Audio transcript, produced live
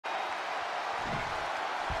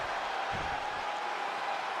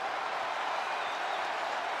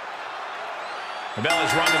The bell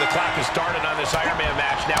has rung and the clock has started on this Iron Man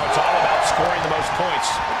match. Now it's all about scoring the most points.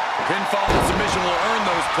 Pinfall and submission will earn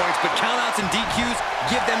those points, but countouts and DQs,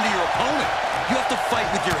 give them to your opponent. You have to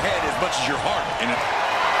fight with your head as much as your heart. And oh,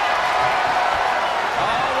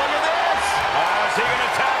 look at this! Is he going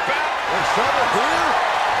to tap out? There's trouble here.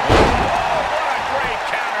 Oh, what a great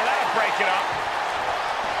counter. That'll break it up.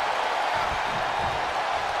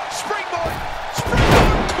 Springboard!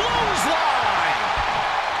 Springboard clothesline!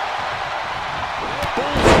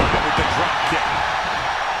 bullseye with the drop kick.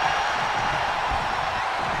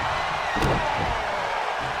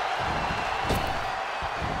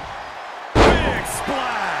 Big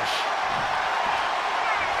splash!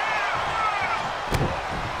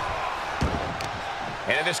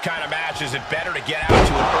 And in this kind of match, is it better to get out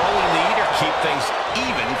to an early lead or keep things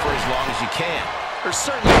even for as long as you can? There's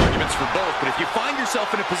certainly arguments for both, but if you find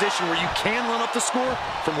yourself in a position where you can run up the score,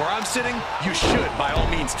 from where I'm sitting, you should, by all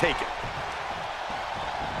means, take it.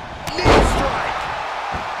 Knee strike!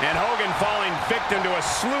 And Hogan falling victim to a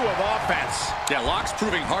slew of offense. Yeah, Locke's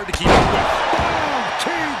proving hard to keep up with. Boom!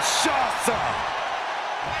 Kinshasa!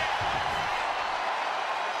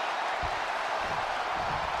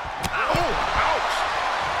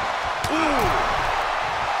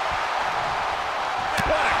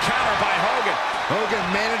 Hogan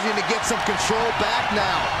managing to get some control back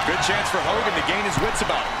now. Good chance for Hogan to gain his wits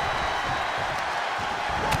about him.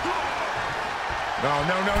 No.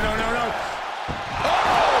 Oh!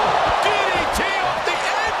 DDT off the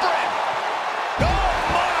apron! Oh,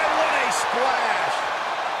 my, what a splash!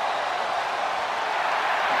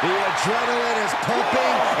 The adrenaline is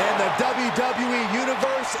pumping, and the WWE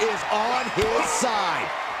Universe is on his side.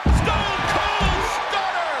 Stone Cold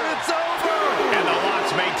Stunner! It's over! And the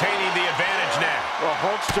Lock's maintaining the advantage now. Well,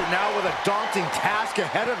 Hulkster now with a daunting task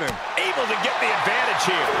ahead of him. Able to get the advantage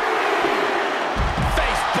here.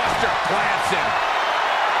 Face buster plants him.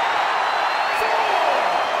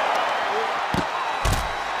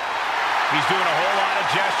 He's doing a whole lot of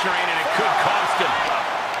gesturing, and it could cost him.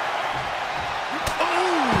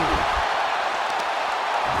 Ooh!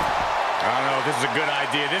 I don't know if this is a good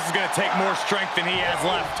idea. This is going to take more strength than he has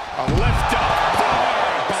left. A lift up.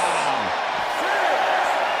 Bomb.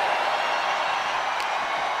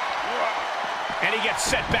 And he gets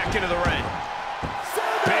set back into the ring.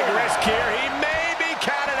 Big risk here. He may be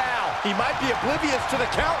counted out. He might be oblivious to the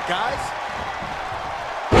count, guys.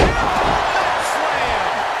 Slam.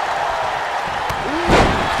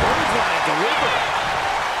 Clothesline delivered.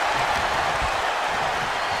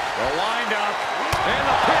 The wind up. And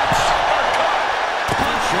the pitch.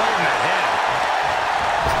 Punch right in the head.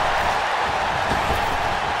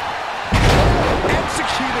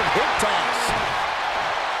 Executed hip toss.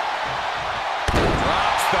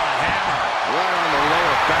 Drops the hammer. Right on the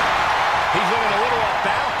lower back. He's looking a little off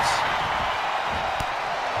balance.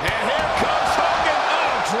 And here comes Hogan.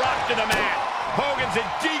 Oh, dropped to the mat. Hogan's in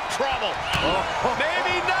deep trouble. Oh.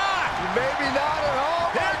 Maybe not. Maybe not at all.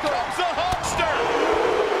 Here comes the Hulkster.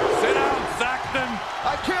 Sit down, Saxton.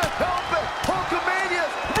 I can't help it.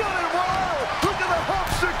 Hulkamania's running wild. Look at the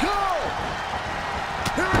Hulkster go.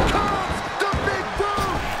 Here it comes. The big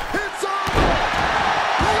boom. It's over.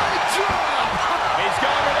 Leg drop. He's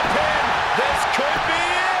going to the pin. This could be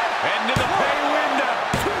it. Into the pay window.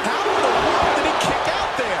 How in the world did he kick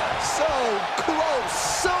out there? So close.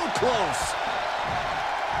 So close.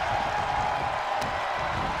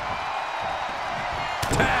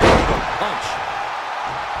 Tag with a punch.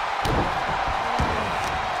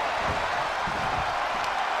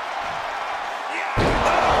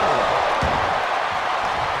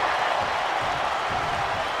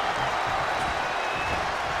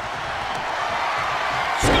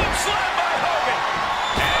 Scoop slam by Hogan.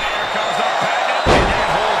 And here comes the packet. And that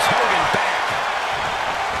holds Hogan back.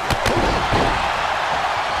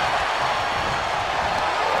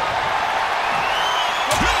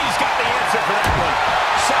 He's got the answer for that one.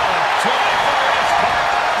 Solid 24-inch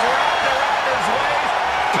pythons wrapped around his waist.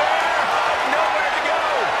 Bear hug, nowhere to go.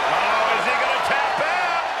 Oh, is he going to tap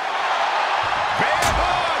out? Bear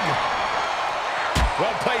hug.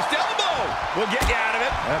 Well-placed elbow. We'll get you out of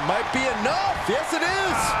it. That might be enough. Yes, it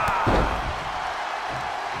is.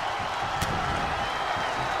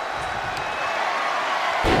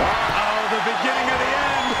 Uh-oh, the beginning of the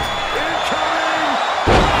end. Incoming.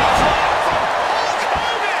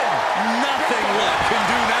 Hogan. Nothing Locke can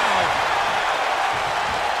do now.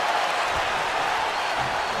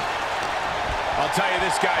 I'll tell you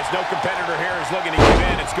this, guys, no competitor here is looking to give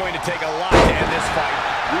in. It's going to take a lot to end this fight.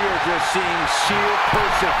 We are just seeing sheer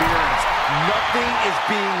perseverance. Nothing is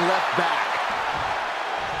being left back.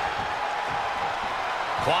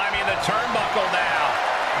 Climbing the turnbuckle now.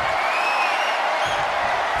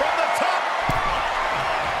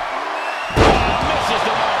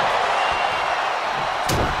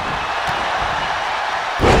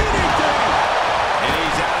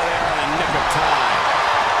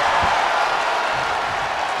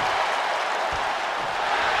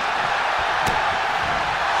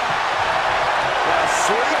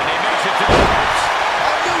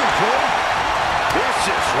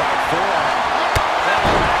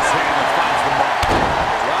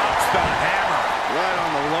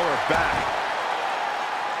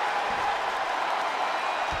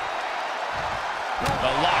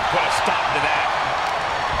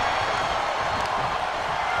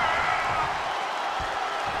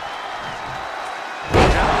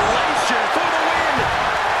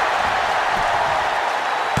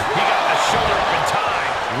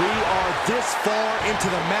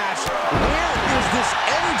 match. Where is this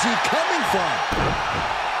energy coming from?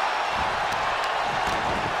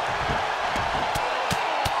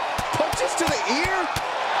 Punches to the ear?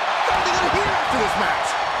 What are they going to hear after this match?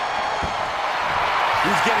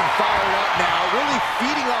 He's getting fired up now, really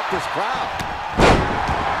feeding off this crowd.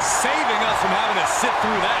 Saving us from having to sit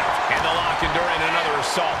through that. And the Lock enduring another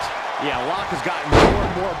assault. Yeah, Locke has gotten more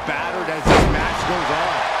and more battered as this match goes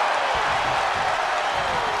on.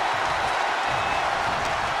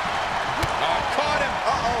 Oh, caught him.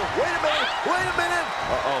 Uh-oh, wait a minute, wait a minute.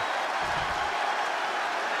 Uh-oh.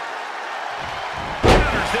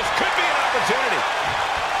 Counters, this could be an opportunity.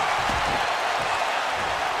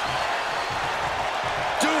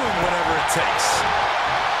 Doing whatever it takes.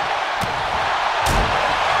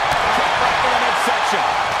 Kick right to the midsection.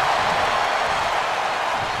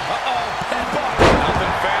 Uh-oh, headbutt.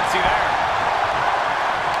 Nothing fancy there.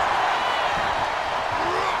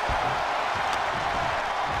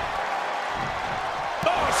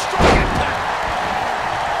 Oh, struck it.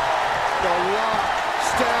 The Lock,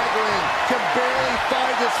 staggering, can barely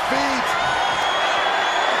find his feet.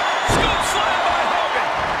 Scoop slam by Hogan.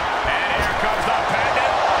 And here comes the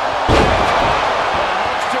pendant. The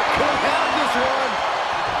Hulkster could have this one.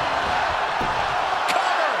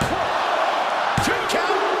 Cover. 2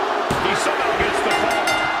 count. He somehow gets the fall.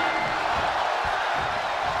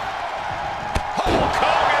 Hulk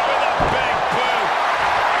Hogan with a big boot.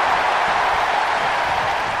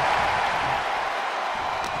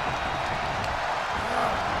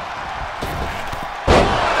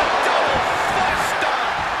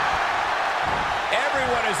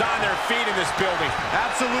 Everyone is on their feet in this building.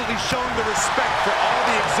 Absolutely showing the respect for all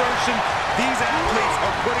the exertion these athletes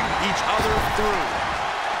are putting each other through.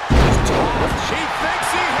 He thinks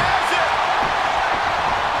he has it.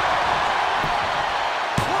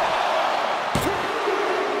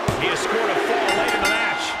 He has scored a fall late in the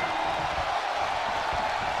match.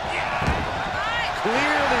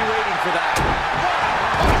 Clearly waiting for that.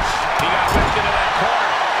 He got whipped into that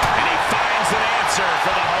corner, and he finds an answer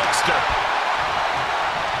for the Hulkster.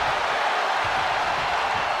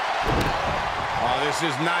 Oh, this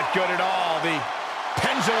is not good at all. The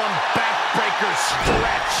pendulum backbreaker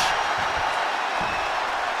stretch.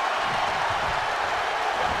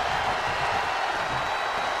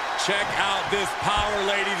 Check out this power,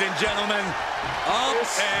 ladies and gentlemen. Up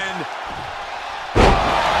and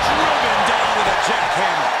driven down with a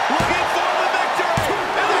jackhammer. Looking for the victory,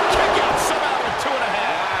 and a kick out somehow with 2.5.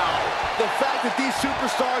 Wow. The fact that these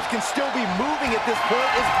superstars can still be moving at this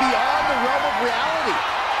point is beyond the realm of reality.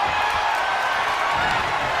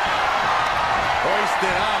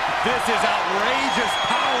 Hoisted up. This is outrageous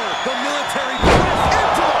power. The military press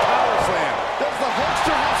Into the power slam. Does the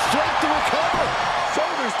Hulkster have strength to recover?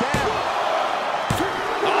 Shoulders down. He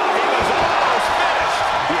was almost finished.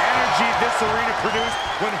 The energy this arena produced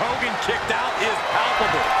when Hogan kicked out is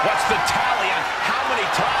palpable. What's the tally on how many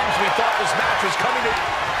times we thought this match was coming to...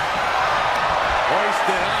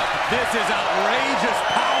 Hoisted up. This is outrageous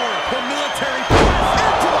power. The military press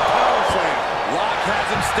Into the power slam. Lock has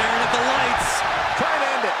him staring at the lights. Try and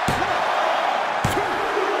end it.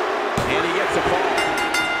 And he gets a fall.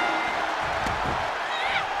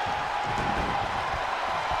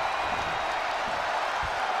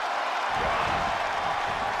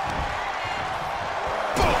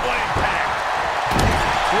 Boom, what impact.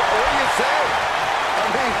 What do you say? I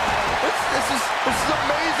mean, this is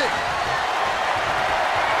amazing.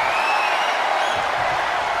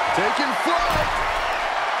 Taking flight.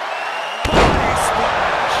 Body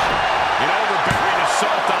splash. An overbearing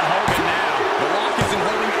assault on Hogan now. The Lock isn't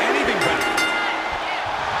holding anything back.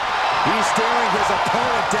 He's staring his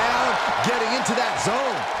opponent down, getting into that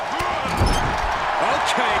zone.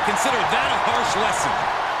 Okay, consider that a harsh lesson.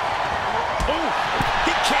 Ooh,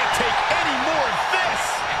 he can't take any more of this.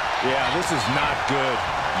 Yeah, this is not good.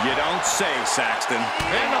 You don't say, Saxton.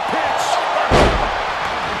 And the pitch.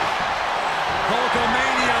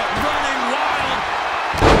 Hulkamania running wild.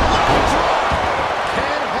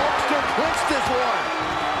 Can Hulkster clinch this one?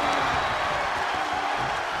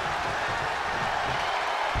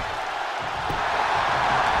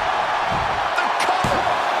 The cover.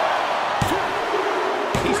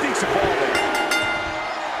 He sneaks a ball there.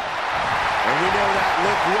 And we know that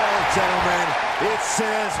look well, gentlemen. It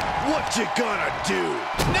says, what you gonna do?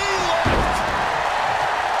 Knee lift.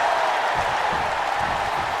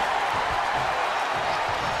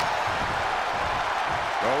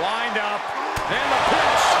 The wind up. And the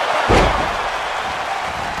pitch.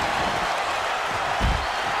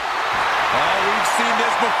 Oh, we've seen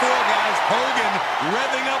this before, guys. Hogan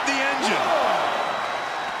revving up the engine.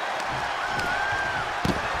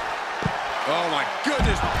 Oh, my goodness.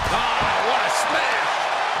 goodness. Ah, what a smash.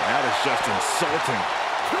 That is just insulting.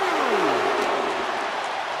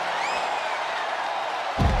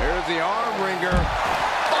 There's the arm wringer,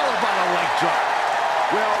 followed by the leg drop.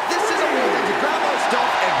 Well, this is a moment to grab our stuff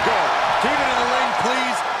and go. Keep it in the ring,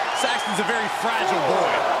 please. Saxton's a very fragile boy.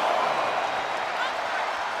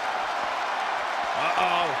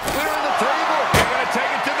 Uh-oh. Clearing the table. They're going to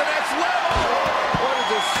take it to the next level. What is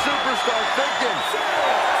this superstar thinking?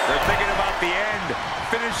 They're thinking about the end,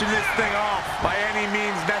 finishing this thing off by any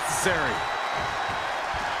means necessary.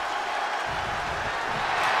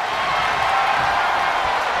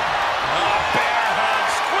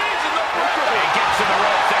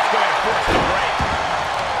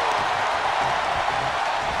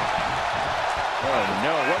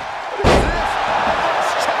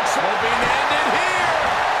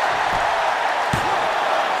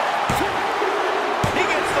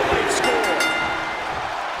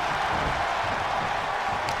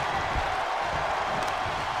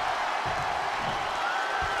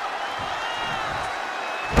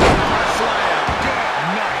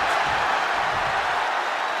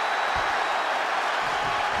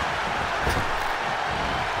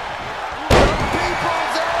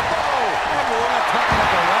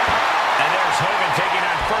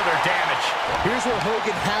 Here's where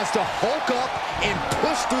Hogan has to hulk up and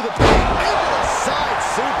push through the pain into the side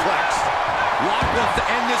suplex. Rock wants to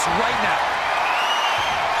end this right now.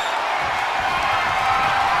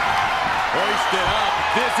 Hoisted up.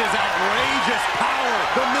 This is outrageous power.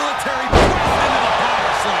 The military press into the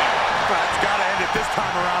power slam. That's got to end it this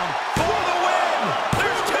time around. For the win!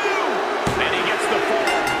 There's two! And he gets the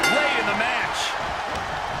fall late in the match.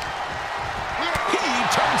 He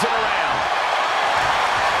turns it around.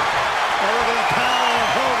 Oh, look at the power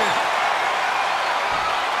of Hogan.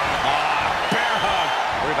 Bear hug.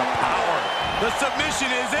 Look at the power. The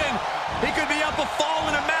submission is in. He could be up a fall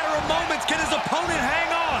in a matter of moments. Can his opponent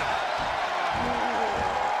hang on?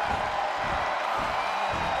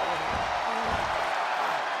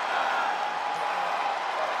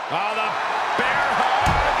 Oh, the bear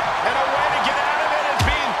hug. And a way to get out of it is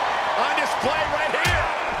being on display right here.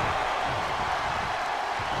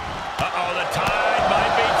 Uh-oh, the tide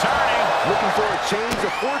might be turning. Looking for a change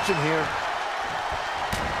of fortune here.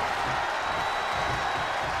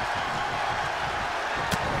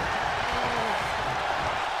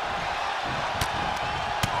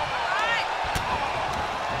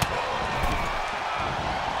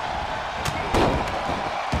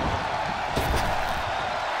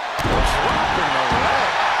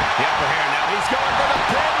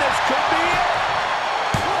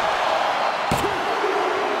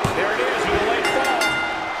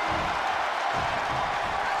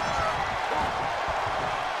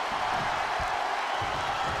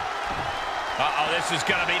 This is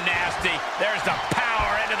going to be nasty. There's the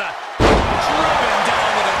power into the... Driven down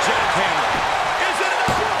with a jackhammer. Is it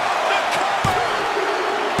enough? The cover!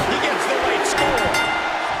 He gets the late score.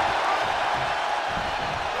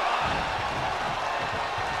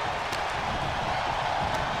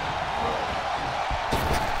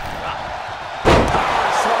 Power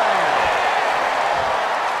slam.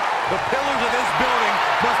 The pillars of this building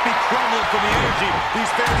must be crumbling from the energy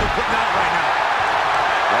these fans are putting out right now.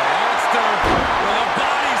 Monster with a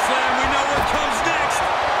body slam. We know what comes next.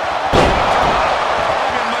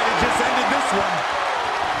 Hogan might have just ended this one.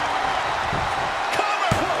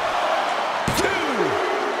 Cover! Two!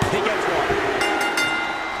 He gets one.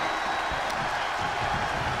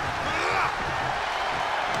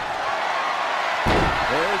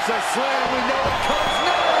 There's a slam. We know what comes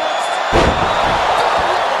next.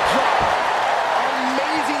 Drop.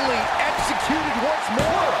 Amazingly executed once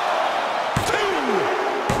more.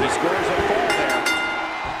 He scores a fall there.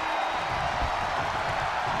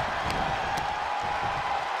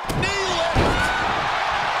 Knee lift.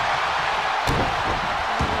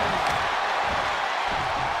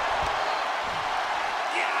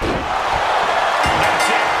 That's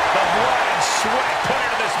it. The blood and sweat put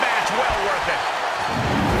into this match. Well worth it.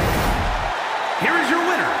 Here is your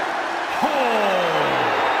winner.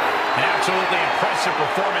 An absolutely impressive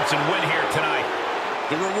performance and win here tonight.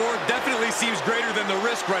 The reward definitely seems greater than the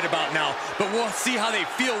risk right about now, but we'll see how they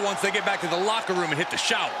feel once they get back to the locker room and hit the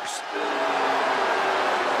showers.